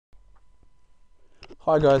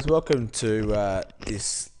Hi guys, welcome to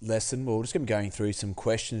this lesson. We're just going to be going through some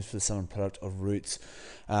questions for the sum and product of roots.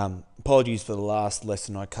 Apologies for the last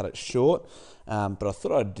lesson, I cut it short, but I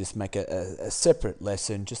thought I'd just make a separate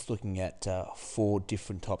lesson just looking at 4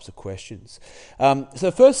 different types of questions. So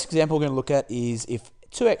the first example we're going to look at is if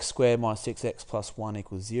 2x squared minus 6x plus 1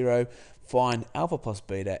 equals 0, find alpha plus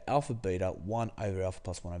beta, 1 over alpha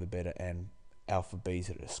plus 1 over beta, and alpha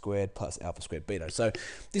beta squared plus alpha squared beta. So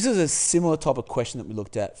this is a similar type of question that we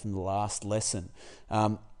looked at from the last lesson.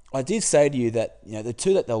 I did say to you that the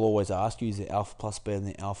two that they'll always ask you is the alpha plus beta and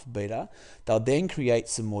the alpha beta. They'll then create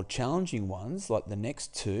some more challenging ones like the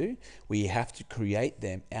next two where you have to create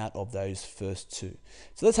them out of those first two.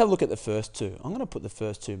 So let's have a look at the first two. I'm going to put the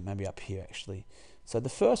first two maybe up here actually. So the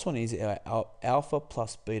first one is our alpha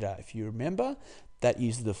plus beta. If you remember, that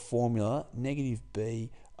uses the formula negative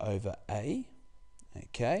b over a.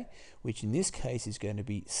 Okay, which in this case is going to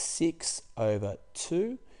be 6 over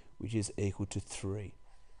 2, which is equal to 3.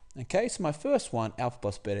 Okay, so my first one, alpha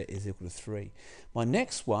plus beta, is equal to 3. My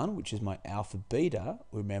next one, which is my alpha beta,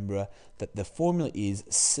 remember that the formula is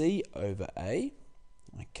c over a,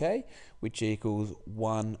 okay, which equals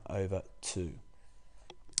 1 over 2.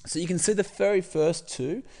 So you can see the very first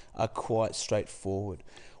two are quite straightforward.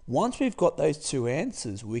 Once we've got those two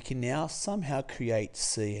answers, we can now somehow create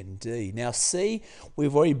C and D. Now C,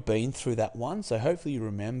 we've already been through that one, so hopefully you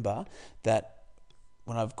remember that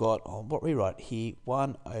when I've got, what we write here,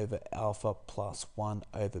 1 over alpha plus 1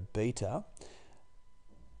 over beta,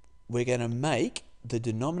 we're going to make the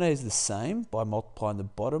denominators the same by multiplying the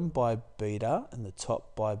bottom by beta and the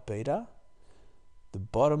top by beta, the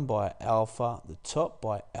bottom by alpha, the top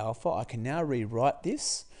by alpha. I can now rewrite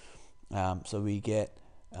this, so we get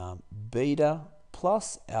beta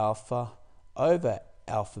plus alpha over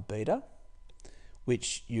alpha beta,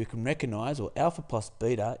 which you can recognize, or alpha plus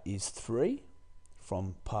beta is 3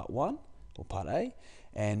 from part 1 or part A,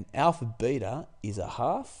 and alpha beta is a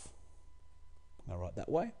half. I'm going to write that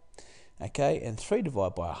way. Okay, and 3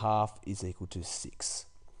 divided by a half is equal to 6.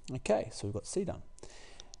 Okay, so we've got C done.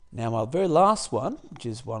 Now my very last one, which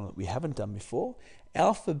is one that we haven't done before,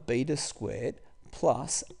 alpha beta squared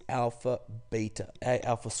plus alpha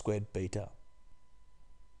squared beta.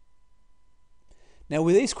 Now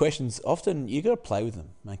with these questions, often you got to play with them.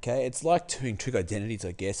 Okay, it's like doing trig identities,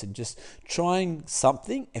 I guess, and just trying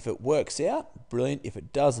something. If it works out, brilliant. If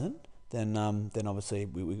it doesn't, then obviously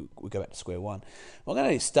we go back to square one. I'm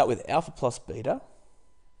going to start with alpha plus beta,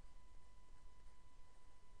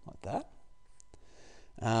 like that.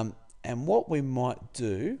 And what we might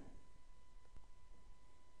do,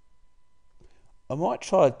 I might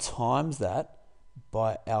try to times that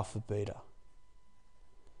by alpha beta.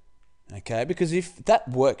 Okay, because if that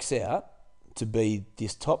works out to be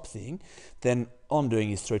this top thing, then all I'm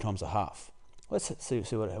doing is 3 times a half. Let's see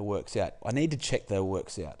what it works out. I need to check that it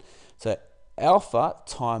works out. So alpha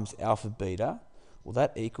times alpha beta, well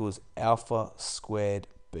that equals alpha squared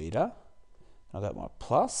beta. I got my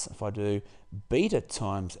plus. If I do beta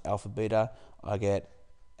times alpha beta, I get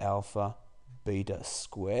alpha beta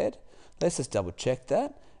squared. Let's just double check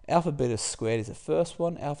that. Alpha beta squared is the first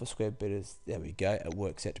one. Alpha squared beta is, there we go, it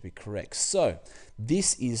works out to be correct. So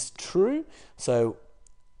this is true. So,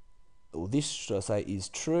 or this should I say is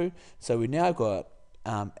true. So we now got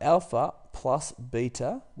alpha plus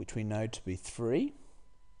beta, which we know to be 3,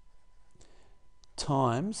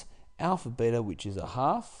 times alpha beta, which is a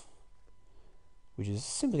half, which is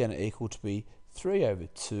simply going to equal to be 3 over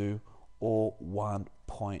 2 or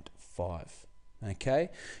 1.5. Okay,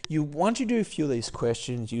 once you do a few of these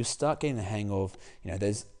questions, you start getting the hang of,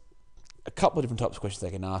 there's a couple of different types of questions they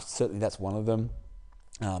can ask. Certainly that's one of them.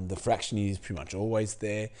 The fraction is pretty much always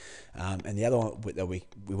there. And the other one that we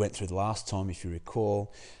went through the last time, if you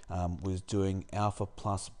recall, was doing alpha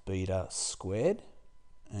plus beta squared.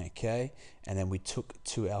 Okay, and then we took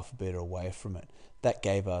 2 alpha beta away from it. That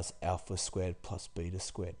gave us alpha squared plus beta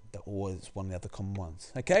squared. That was one of the other common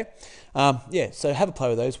ones. Okay, so have a play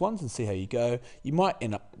with those ones and see how you go. You might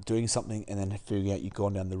end up doing something and then figuring out you've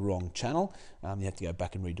gone down the wrong channel. You have to go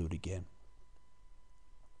back and redo it again.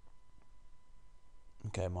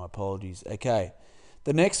 Okay, my apologies. Okay,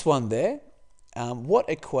 the next one there. What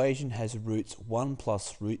equation has roots 1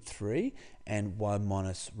 plus root 3 and 1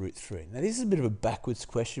 minus root 3? Now this is a bit of a backwards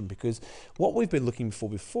question because what we've been looking for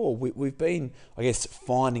before, we've been, I guess,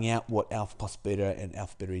 finding out what alpha plus beta and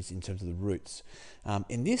alpha beta is in terms of the roots.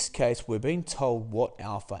 In this case, we're being told what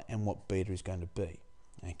alpha and what beta is going to be.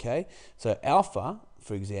 Okay, so alpha,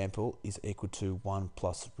 for example, is equal to 1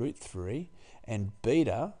 plus root 3 and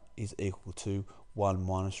beta is equal to 1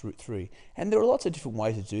 minus root 3. And there are lots of different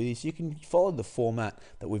ways to do this. You can follow the format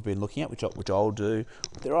that we've been looking at, which I'll do.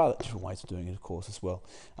 There are different ways of doing it, of course, as well.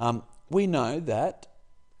 We know that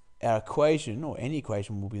our equation, or any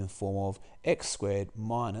equation, will be in the form of x squared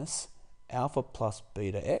minus alpha plus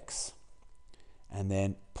beta x, and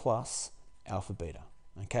then plus alpha beta.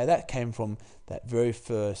 Okay, that came from that very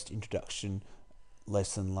first introduction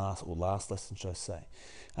lesson, last lesson, should I say,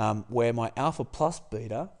 where my alpha plus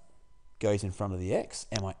beta goes in front of the x,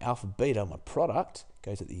 and my alpha beta, my product,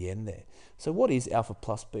 goes at the end there. So what is alpha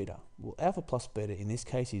plus beta? Well, alpha plus beta in this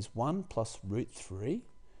case is 1 plus root 3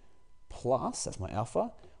 plus, that's my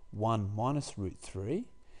alpha, 1 minus root 3.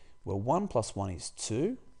 Well, 1 plus 1 is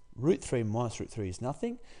 2. Root 3 minus root 3 is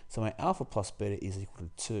nothing. So my alpha plus beta is equal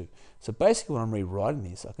to 2. So basically when I'm rewriting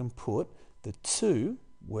this, I can put the 2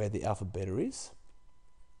 where the alpha beta is.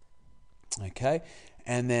 Okay,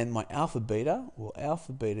 and then my alpha beta, well,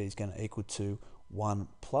 alpha beta is going to equal to 1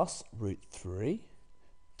 plus root 3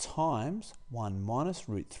 times 1 minus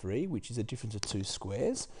root 3, which is a difference of 2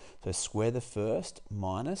 squares. So square the first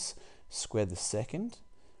minus square the second.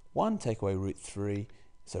 1 take away root 3,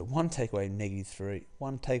 so 1 take away negative 3,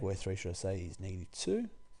 1 take away 3, should I say, is negative 2.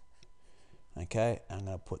 Okay, I'm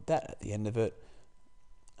going to put that at the end of it.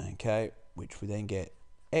 Okay, which we then get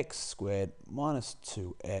x squared minus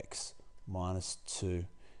 2x minus 2,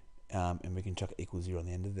 and we can chuck it equals 0 on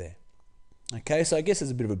the end of there. Okay, so I guess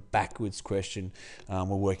it's a bit of a backwards question. We're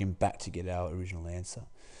working back to get our original answer.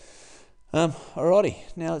 Alrighty,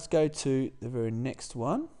 now let's go to the very next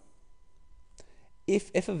one.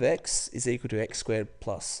 If f of x is equal to x squared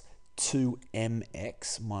plus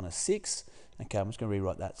 2mx minus 6, okay, I'm just going to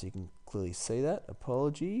rewrite that so you can clearly see that.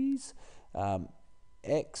 Apologies.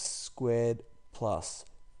 X squared plus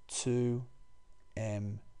 2mx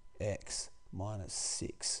minus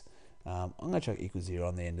 6. I'm going to chuck equals 0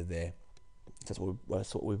 on the end of there. That's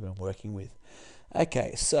what we've been working with.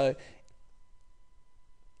 Okay, so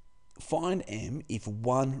find m if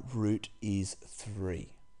one root is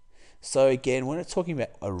 3. So again, when we're talking about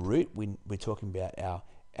a root, we're talking about our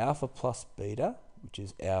alpha plus beta, which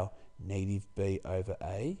is our negative b over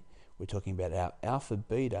a. We're talking about our alpha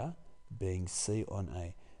beta being c on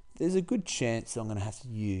a. There's a good chance that I'm going to have to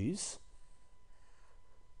use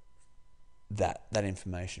that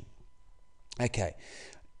information. Okay,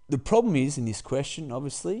 the problem is in this question,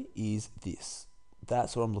 obviously, is this.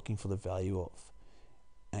 That's what I'm looking for the value of.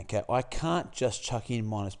 Okay, I can't just chuck in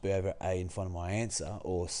minus b over a in front of my answer,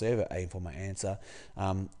 or c over a in front of my answer,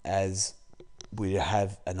 as we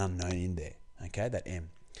have an unknown in there, okay, that m.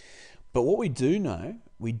 But what we do know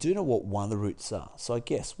what one of the roots are. So I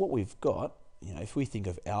guess what we've got, if we think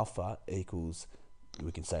of alpha equals,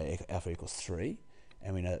 we can say alpha equals 3,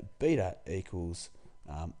 and we know that beta equals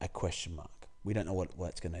a question mark. We don't know what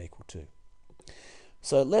it's going to equal to.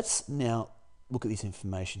 So let's now look at this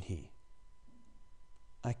information here.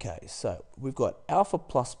 Okay, so we've got alpha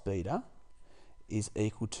plus beta is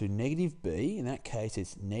equal to negative b. In that case,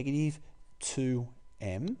 it's negative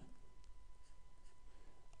 2m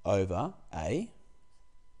over a,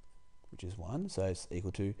 which is 1, so it's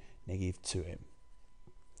equal to negative 2m.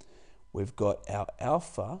 We've got our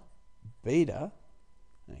alpha beta,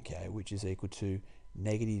 okay, which is equal to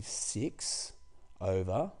negative 6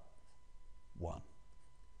 over 1.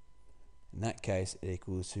 In that case, it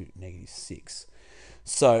equals to negative 6.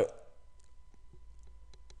 So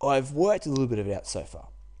I've worked a little bit of it out so far.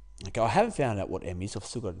 Okay, I haven't found out what m is. I've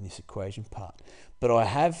still got it in this equation part. But I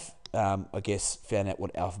have, I guess, found out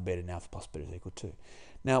what alpha beta and alpha plus beta is equal to.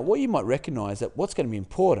 Now, what you might recognize that what's going to be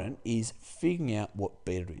important is figuring out what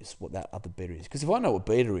beta is, what that other beta is. Because if I know what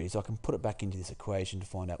beta is, I can put it back into this equation to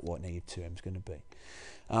find out what negative 2m is going to be.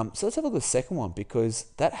 So let's have a look at the second one, because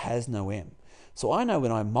that has no m. So I know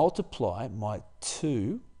when I multiply my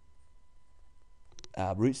two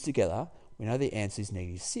roots together, we know the answer is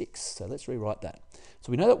negative 6. So let's rewrite that.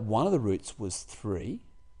 So we know that one of the roots was 3.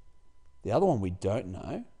 The other one we don't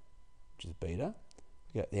know, which is beta.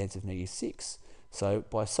 We got the answer of negative 6. So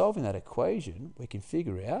by solving that equation, we can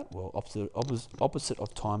figure out, well, opposite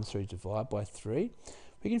of times 3 divided by 3,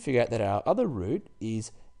 we can figure out that our other root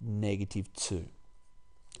is negative 2.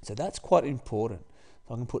 So that's quite important.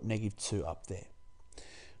 So I can put negative 2 up there.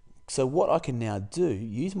 So what I can now do,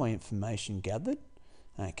 use my information gathered.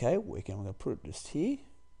 Okay, I'm going to put it just here.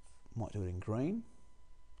 Might do it in green.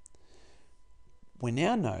 We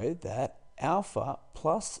now know that alpha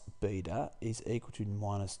plus beta is equal to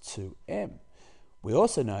minus 2m. We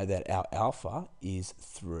also know that our alpha is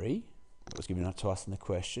 3. It was given to us in the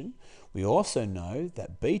question. We also know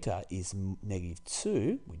that beta is negative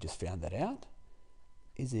 2. We just found that out.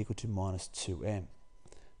 Is equal to minus 2m.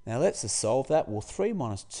 Now let's just solve that. Well, 3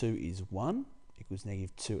 minus 2 is 1 equals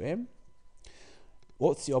negative 2m.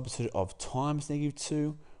 What's the opposite of times negative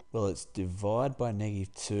 2? Well, it's divide by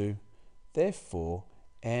negative 2. Therefore,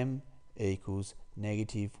 m equals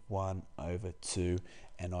negative 1 over 2.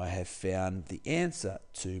 And I have found the answer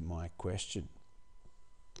to my question.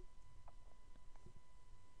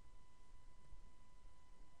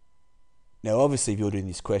 Now, obviously, if you're doing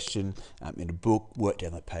this question in a book, work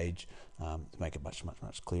down that page to make it much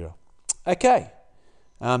clearer. Okay,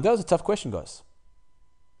 that was a tough question, guys.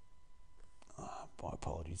 My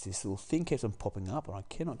apologies. This little thing keeps on popping up, and I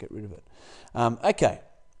cannot get rid of it. Okay,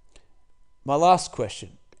 my last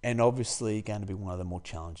question, and obviously going to be one of the more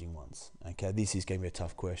challenging ones. Okay, this is going to be a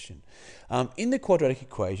tough question. In the quadratic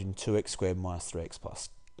equation, 2x squared minus 3x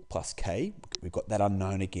plus k, we've got that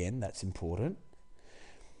unknown again. That's important.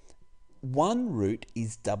 One root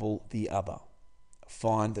is double the other.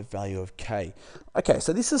 Find the value of k. Okay,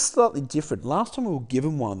 so this is slightly different. Last time we were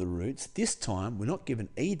given one of the roots. This time we're not given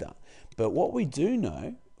either. But what we do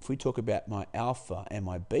know, if we talk about my alpha and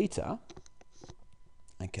my beta,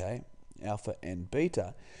 okay, alpha and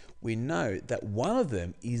beta, we know that one of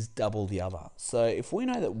them is double the other. So if we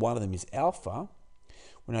know that one of them is alpha,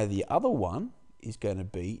 we know the other one is going to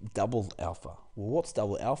be double alpha. Well, what's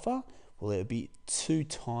double alpha? Well, it would be 2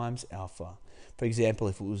 times alpha. For example,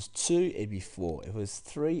 if it was 2, it'd be 4. If it was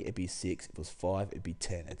 3, it'd be 6. If it was 5, it'd be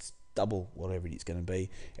 10. It's double whatever it's going to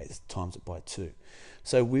be. It's times it by 2.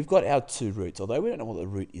 So we've got our 2 roots. Although we don't know what the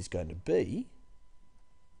root is going to be,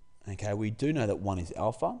 okay, we do know that one is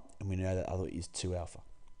alpha, and we know that the other is 2 alpha.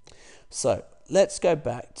 So let's go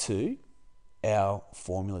back to our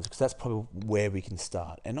formulas, because that's probably where we can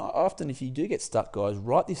start. And often, if you do get stuck, guys,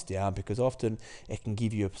 write this down, because often it can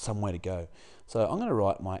give you some way to go. So I'm going to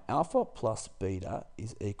write my alpha plus beta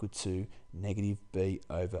is equal to negative b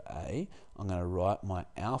over a. I'm going to write my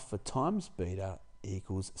alpha times beta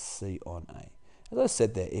equals c on a. As I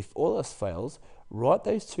said there, if all else fails, write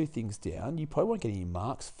those two things down. You probably won't get any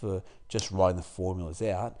marks for just writing the formulas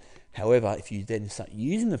out. However, if you then start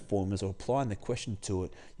using the formulas or applying the question to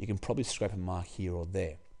it, you can probably scrape a mark here or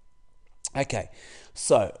there. Okay,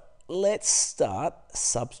 so let's start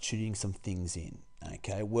substituting some things in.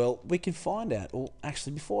 Okay, well, we can find out, or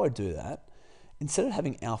actually before I do that, instead of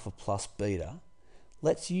having alpha plus beta,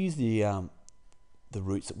 let's use the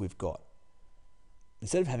roots that we've got.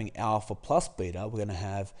 Instead of having alpha plus beta, we're going to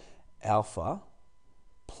have alpha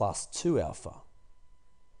plus 2 alpha.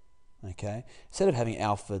 Okay, instead of having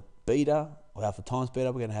alpha beta or alpha times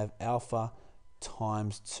beta, we're going to have alpha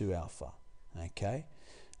times 2 alpha. Okay,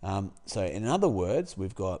 so in other words,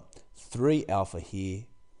 we've got 3 alpha here,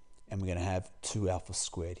 and we're going to have 2 alpha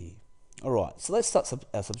squared here. All right, so let's start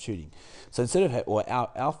substituting. So instead of our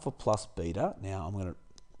alpha plus beta, now I'm going to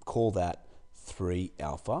call that 3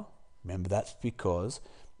 alpha. Remember, that's because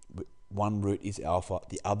one root is alpha,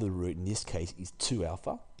 the other root in this case is 2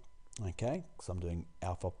 alpha. Okay, so I'm doing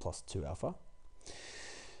alpha plus 2 alpha.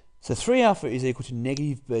 So 3 alpha is equal to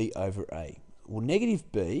negative b over a. Well,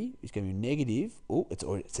 negative b is going to be negative,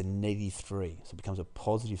 it's a negative 3. So it becomes a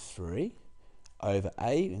positive 3 over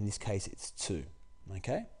a, in this case it's 2.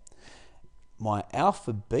 Okay, my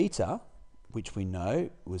alpha beta, which we know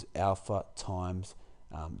was alpha times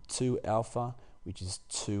 2 alpha, which is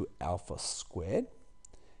 2 alpha squared,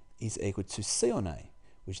 is equal to c on a,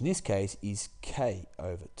 which in this case is k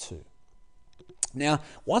over 2. Now,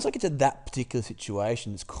 once I get to that particular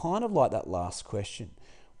situation, it's kind of like that last question,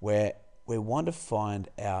 where we want to find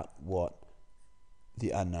out what the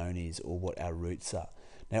unknown is, or what our roots are.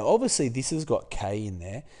 Now, obviously, this has got k in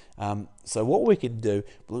there, so what we can do,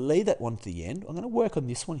 we'll leave that one to the end. I'm going to work on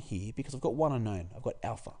this one here, because I've got one unknown. I've got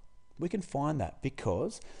alpha. We can find that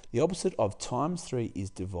because the opposite of times 3 is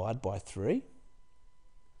divide by 3.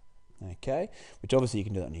 Okay, which obviously you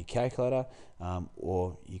can do that on your calculator,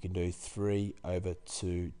 or you can do 3 over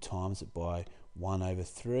 2 times it by 1 over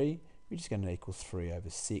 3, which is going to equal 3 over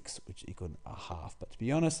 6, which equals a half. But to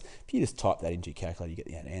be honest, if you just type that into your calculator, you get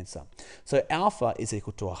the answer. So alpha is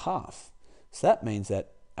equal to a half. So that means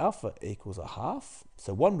that alpha equals a half.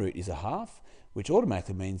 So one root is a half, which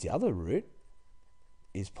automatically means the other root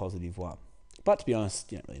is positive 1. But to be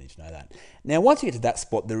honest, you don't really need to know that. Now, once you get to that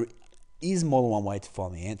spot, there is more than one way to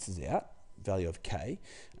find the answers out, value of k,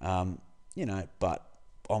 but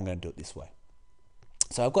I'm going to do it this way.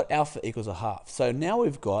 So I've got alpha equals a half. So now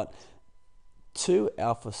we've got 2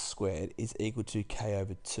 alpha squared is equal to k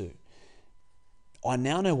over 2. I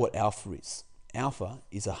now know what alpha is. Alpha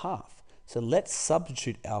is a half. So let's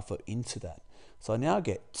substitute alpha into that. So I now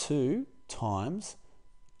get 2 times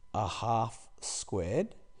a half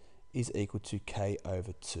squared is equal to k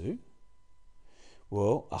over 2,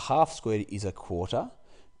 Well, a half squared is a quarter.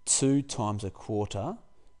 2 times a quarter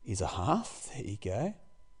is a half. There you go.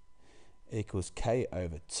 Equals k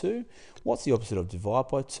over 2. What's the opposite of divide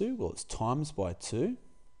by 2? Well, it's times by 2.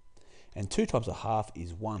 And 2 times a half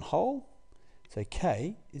is 1 whole. So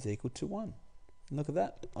k is equal to 1. And look at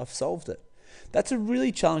that. I've solved it. That's a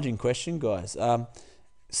really challenging question, guys.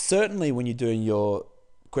 Certainly when you're doing your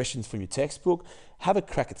questions from your textbook, have a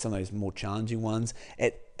crack at some of those more challenging ones.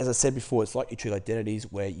 As I said before, it's like your trig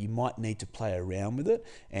identities where you might need to play around with it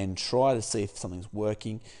and try to see if something's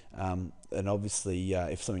working. And obviously,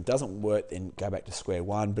 if something doesn't work, then go back to square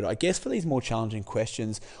one. But I guess for these more challenging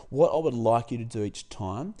questions, what I would like you to do each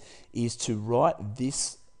time is to write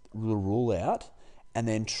this rule out and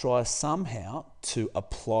then try somehow to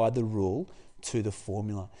apply the rule to the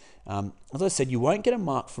formula. As I said, you won't get a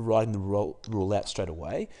mark for writing the rule out straight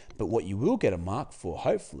away, but what you will get a mark for,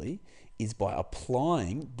 hopefully, is by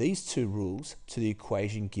applying these two rules to the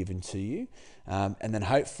equation given to you. And then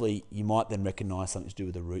hopefully you might then recognize something to do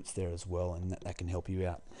with the roots there as well, and that can help you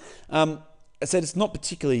out. I said it's not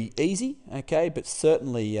particularly easy, okay, but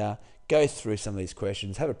certainly go through some of these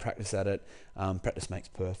questions, have a practice at it. Practice makes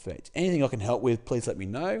perfect. Anything I can help with, please let me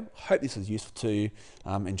know. Hope this was useful to you.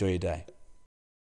 Enjoy your day.